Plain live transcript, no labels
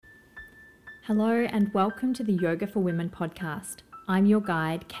Hello and welcome to the Yoga for Women podcast. I'm your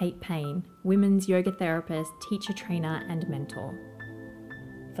guide, Kate Payne, women's yoga therapist, teacher trainer and mentor.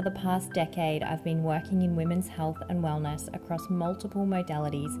 For the past decade, I've been working in women's health and wellness across multiple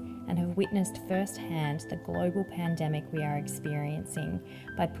modalities and have witnessed firsthand the global pandemic we are experiencing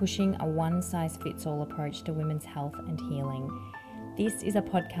by pushing a one-size-fits-all approach to women's health and healing. This is a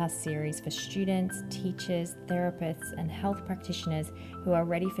podcast series for students, teachers, therapists and health practitioners who are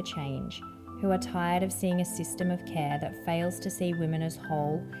ready for change, who are tired of seeing a system of care that fails to see women as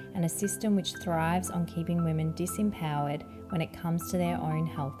whole and a system which thrives on keeping women disempowered when it comes to their own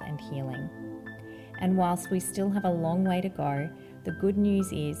health and healing. And whilst we still have a long way to go, the good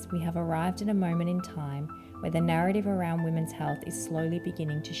news is we have arrived at a moment in time where the narrative around women's health is slowly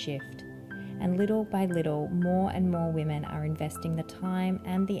beginning to shift. And little by little, more and more women are investing the time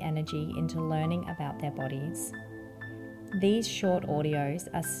and the energy into learning about their bodies. These short audios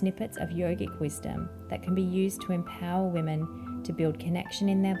are snippets of yogic wisdom that can be used to empower women to build connection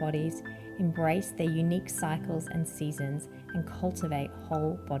in their bodies, embrace their unique cycles and seasons, and cultivate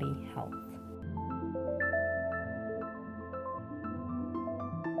whole body health.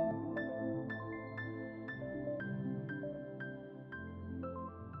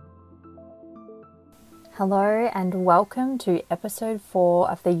 Hello and welcome to episode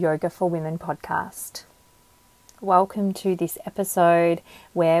 4 of the Yoga for Women podcast. Welcome to this episode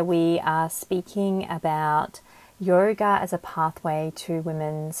where we are speaking about yoga as a pathway to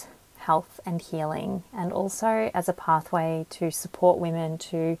women's health and healing, and also as a pathway to support women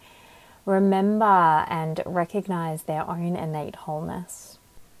to remember and recognize their own innate wholeness.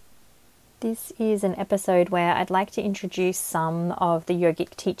 This is an episode where I'd like to introduce some of the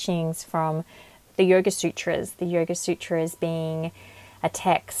yogic teachings from the Yoga Sutras. The Yoga Sutras being a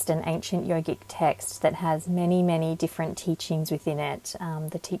text, an ancient yogic text that has many, many different teachings within it,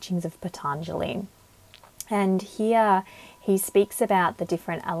 the teachings of Patanjali. And here he speaks about the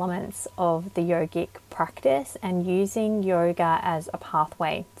different elements of the yogic practice and using yoga as a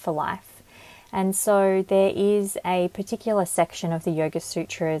pathway for life. And so there is a particular section of the Yoga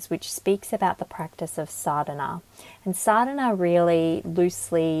Sutras which speaks about the practice of sadhana. And sadhana, really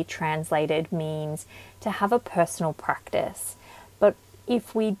loosely translated, means to have a personal practice. But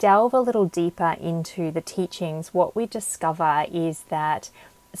if we delve a little deeper into the teachings, what we discover is that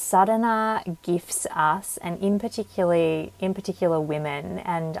sadhana gifts us, and in particular women,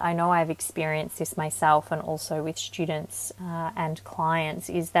 and I know I've experienced this myself and also with students and clients,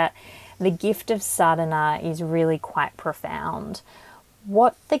 is that the gift of sadhana is really quite profound.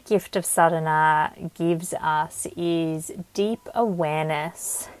 What the gift of sadhana gives us is deep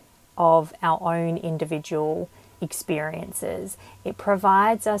awareness of our own individual experiences. It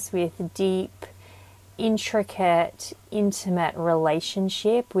provides us with deep, intricate, intimate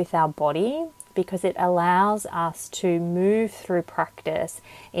relationship with our body because it allows us to move through practice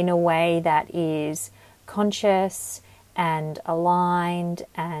in a way that is conscious and aligned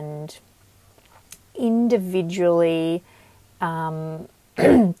and individually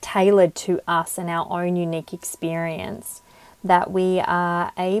tailored to us and our own unique experience, that we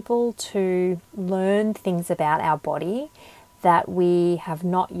are able to learn things about our body that we have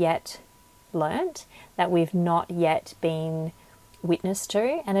not yet learnt, that we've not yet been witness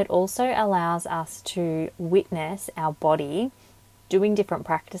to, and it also allows us to witness our body doing different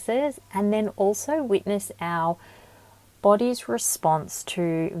practices and then also witness our body's response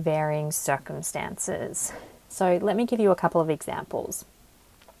to varying circumstances. So let me give you a couple of examples.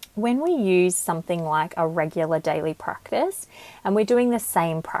 When we use something like a regular daily practice and we're doing the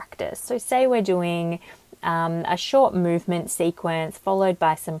same practice, so say we're doing a short movement sequence followed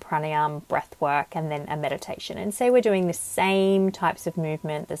by some pranayama breath work and then a meditation, and say we're doing the same types of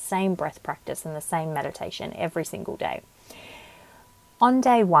movement, the same breath practice and the same meditation every single day. On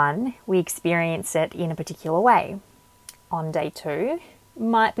day 1, we experience it in a particular way. On day 2,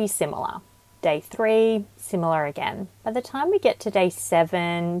 might be similar. Day 3, similar again. By the time we get to day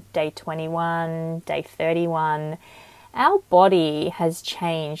 7, day 21, day 31, our body has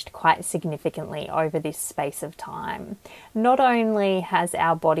changed quite significantly over this space of time. Not only has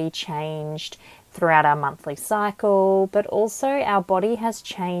our body changed throughout our monthly cycle, but also our body has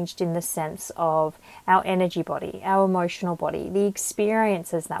changed in the sense of our energy body, our emotional body, the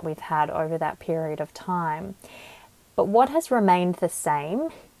experiences that we've had over that period of time. But what has remained the same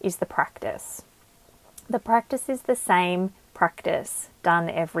is the practice. The practice is the same practice done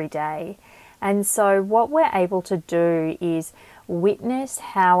every day. And so what we're able to do is witness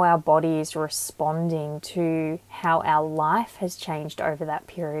how our body is responding to how our life has changed over that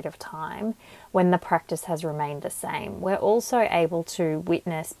period of time when the practice has remained the same. We're also able to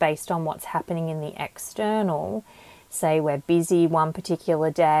witness based on what's happening in the external. Say we're busy one particular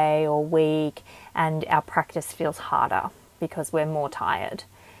day or week and our practice feels harder because we're more tired.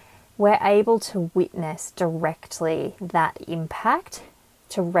 We're able to witness directly that impact,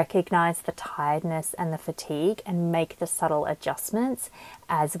 to recognize the tiredness and the fatigue and make the subtle adjustments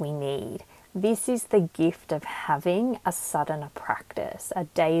as we need. This is the gift of having a sadhana practice, a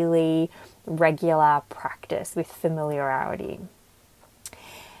daily, regular practice with familiarity.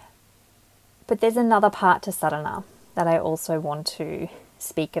 But there's another part to sadhana that I also want to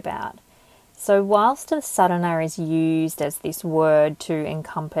speak about. So whilst the sadhana is used as this word to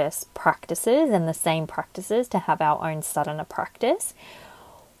encompass practices and the same practices to have our own sadhana practice,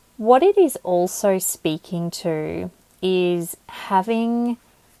 what it is also speaking to is having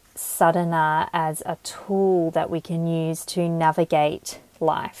sadhana as a tool that we can use to navigate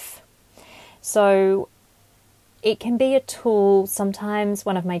life. So it can be a tool. Sometimes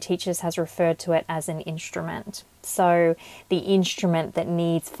one of my teachers has referred to it as an instrument. So the instrument that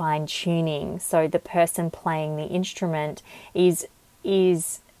needs fine tuning. So the person playing the instrument is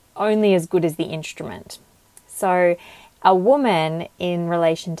only as good as the instrument. So a woman, in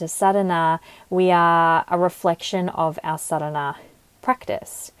relation to sadhana, we are a reflection of our sadhana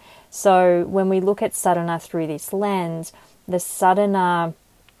practice. So when we look at sadhana through this lens, the sadhana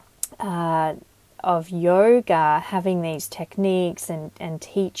of yoga, having these techniques and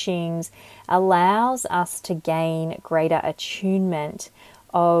teachings, allows us to gain greater attunement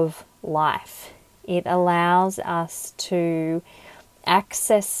of life. It allows us to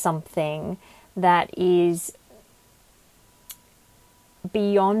access something that is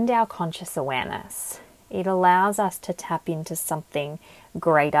beyond our conscious awareness. It allows us to tap into something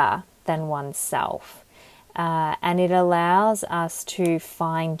greater than oneself. And it allows us to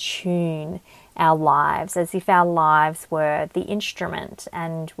fine-tune our lives as if our lives were the instrument,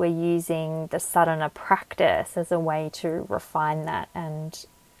 and we're using the sadhana practice as a way to refine that. And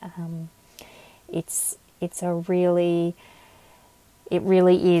it really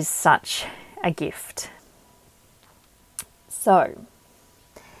is such a gift. So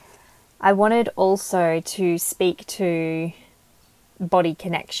I wanted also to speak to body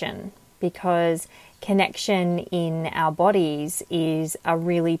connection, because connection in our bodies is a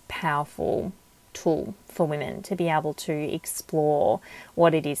really powerful tool for women to be able to explore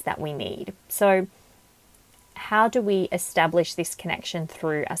what it is that we need. So how do we establish this connection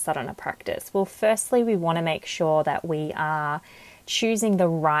through a sadhana practice? Well, firstly, we want to make sure that we are choosing the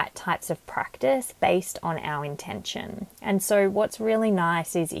right types of practice based on our intention. And so what's really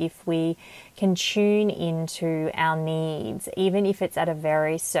nice is if we can tune into our needs, even if it's at a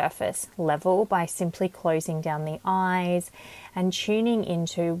very surface level, by simply closing down the eyes and tuning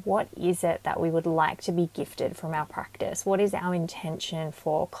into what is it that we would like to be gifted from our practice. What is our intention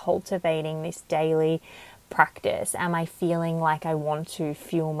for cultivating this daily practice? Am I feeling like I want to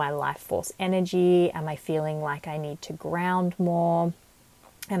fuel my life force energy? Am I feeling like I need to ground more?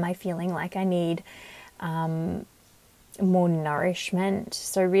 Am I feeling like I need more nourishment?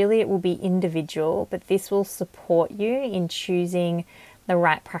 So really it will be individual, but this will support you in choosing the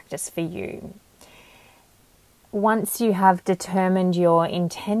right practice for you. Once you have determined your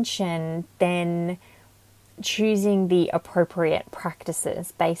intention, then choosing the appropriate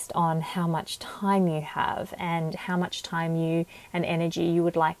practices based on how much time you have and how much time and energy you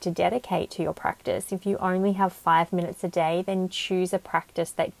would like to dedicate to your practice. If you only have 5 minutes a day, then choose a practice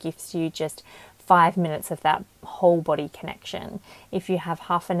that gives you just 5 minutes of that whole body connection. If you have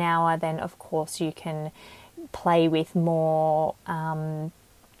half an hour, then of course you can play with more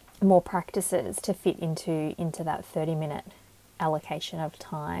practices to fit into that 30-minute allocation of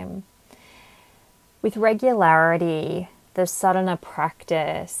time. With regularity, the sadhana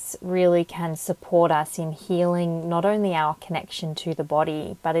practice really can support us in healing not only our connection to the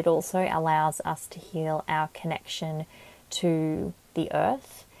body, but it also allows us to heal our connection to the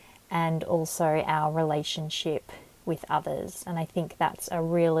earth and also our relationship with others. And I think that's a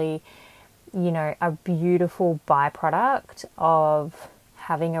really, a beautiful byproduct of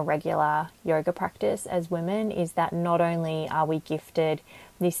having a regular yoga practice as women, is that not only are we gifted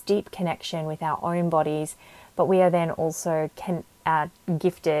this deep connection with our own bodies, but we are then also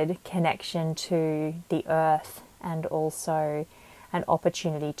gifted connection to the earth, and also an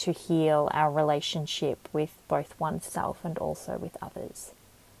opportunity to heal our relationship with both oneself and also with others.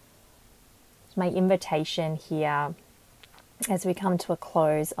 My invitation here as we come to a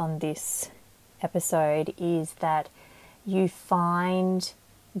close on this episode is that you find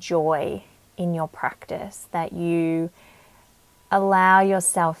joy in your practice, that you allow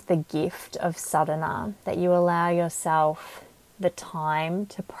yourself the gift of sadhana, that you allow yourself the time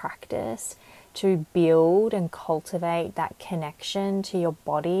to practice, to build and cultivate that connection to your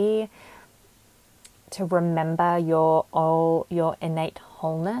body, to remember your innate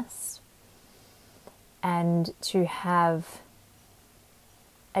wholeness, and to have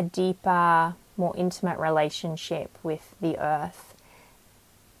a deeper, more intimate relationship with the earth.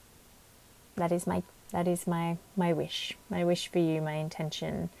 That is my wish. My wish for you, my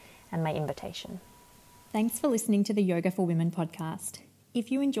intention, and my invitation. Thanks for listening to the Yoga for Women podcast.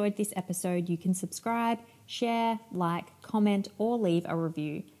 If you enjoyed this episode, you can subscribe, share, like, comment, or leave a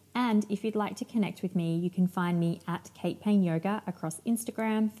review. And if you'd like to connect with me, you can find me at Kate Payne Yoga across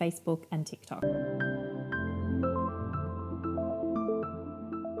Instagram, Facebook, and TikTok.